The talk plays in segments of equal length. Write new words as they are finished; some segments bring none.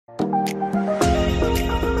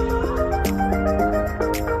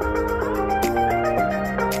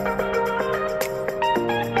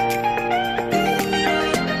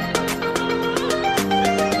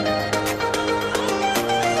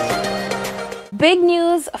Big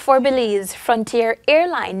news for Belize. Frontier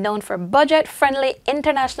Airline, known for budget-friendly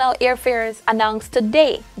international airfares, announced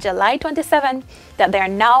today, July 27, that they are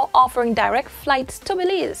now offering direct flights to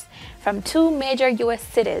Belize from two major U.S.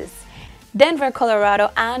 cities, Denver, Colorado,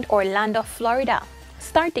 and Orlando, Florida,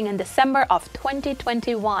 starting in December of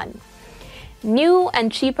 2021. New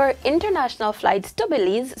and cheaper international flights to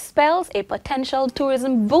Belize spells a potential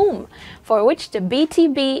tourism boom, for which the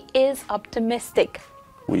BTB is optimistic.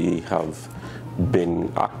 We have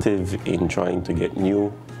been active in trying to get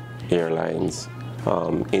new airlines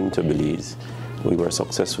into Belize. We were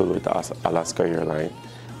successful with Alaska Airlines,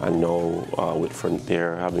 and now with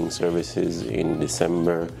Frontier having services in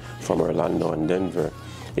December from Orlando and Denver,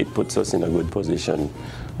 it puts us in a good position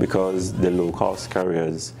because the low-cost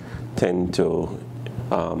carriers tend to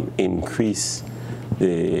increase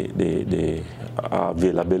the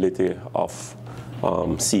availability of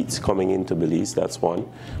seats coming into Belize, that's one,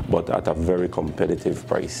 but at a very competitive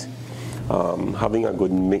price. Having a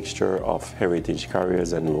good mixture of heritage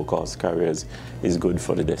carriers and low-cost carriers is good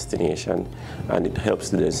for the destination, and it helps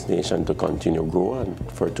the destination to continue to grow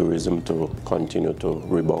and for tourism to continue to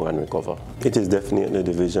rebound and recover. It is definitely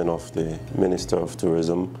the vision of the Minister of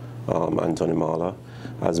Tourism, Anthony Marler,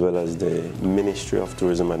 as well as the Ministry of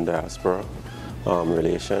Tourism and Diaspora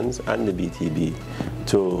Relations and the BTB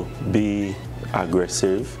to be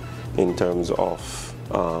aggressive in terms of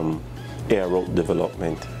air route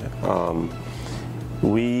development.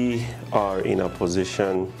 We are in a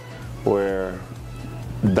position where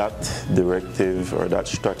that directive or that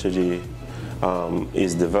strategy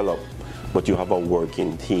is developed, but you have a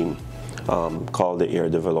working team called the Air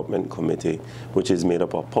Development Committee, which is made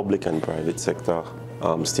up of public and private sector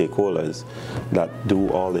stakeholders that do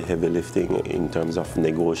all the heavy lifting in terms of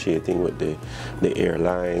negotiating with the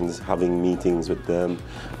airlines, having meetings with them,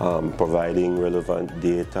 providing relevant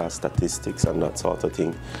data, statistics, and that sort of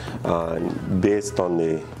thing. And based on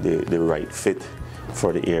the right fit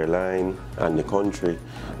for the airline and the country,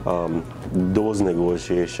 those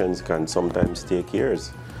negotiations can sometimes take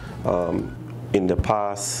years. In the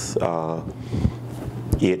past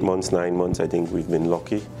 8 months, 9 months, I think we've been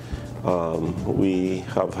lucky. We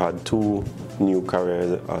have had 2 new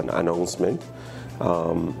carrier announcements,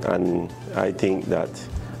 and I think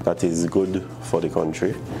that is good for the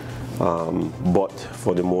country. But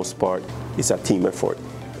for the most part, it's a team effort.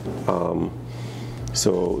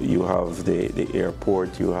 So you have the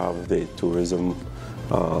airport, you have the tourism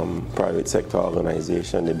private sector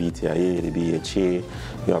organization, the BTIA, the BHA,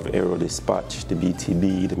 you have Aero Dispatch, the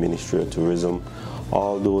BTB, the Ministry of Tourism.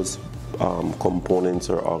 All those components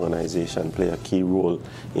or organization play a key role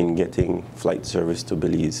in getting flight service to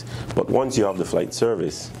Belize. But once you have the flight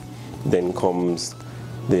service, then comes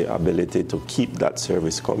the ability to keep that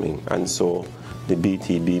service coming. And so the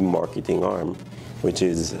BTB marketing arm, which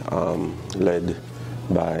is led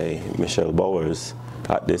by Michelle Bowers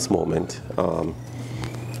at this moment,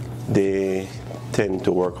 they tend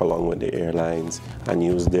to work along with the airlines and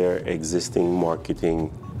use their existing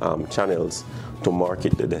marketing channels to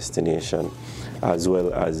market the destination, as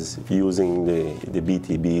well as using the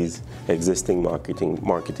BTB's existing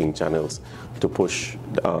marketing channels to push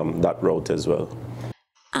that route as well.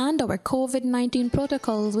 And our COVID-19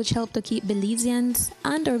 protocols, which help to keep Belizeans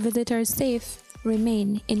and our visitors safe,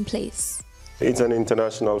 remain in place. It's an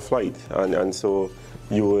international flight, and so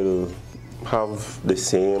you will have the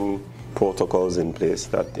same protocols in place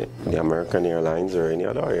that the American Airlines or any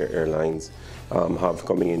other airlines have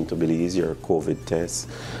coming into Belize. Your COVID tests,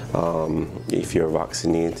 if you're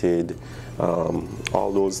vaccinated,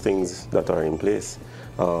 all those things that are in place.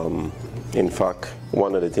 In fact,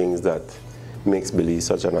 one of the things that makes Belize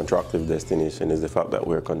such an attractive destination is the fact that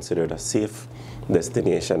we're considered a safe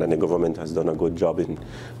destination, and the government has done a good job in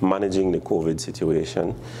managing the COVID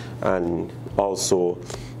situation, and also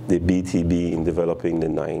the BTB in developing the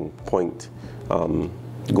 9-point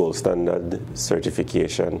gold standard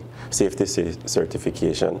certification, safety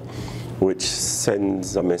certification, which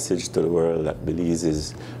sends a message to the world that Belize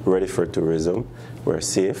is ready for tourism, we're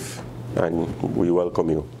safe, and we welcome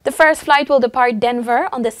you. The first flight will depart Denver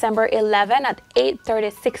on December 11 at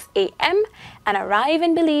 8:36 a.m. and arrive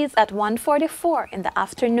in Belize at 1:44 in the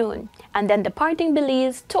afternoon, and then departing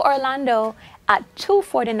Belize to Orlando at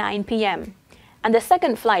 2:49 p.m. And the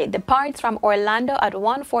second flight departs from Orlando at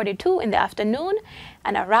 1:42 in the afternoon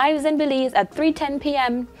and arrives in Belize at 3:10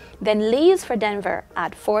 p.m., then leaves for Denver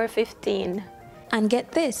at 4:15. And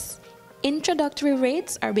get this, introductory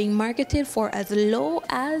rates are being marketed for as low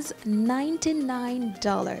as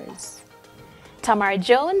 $99. Tamara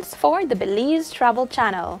Jones for the Belize Travel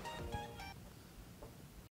Channel.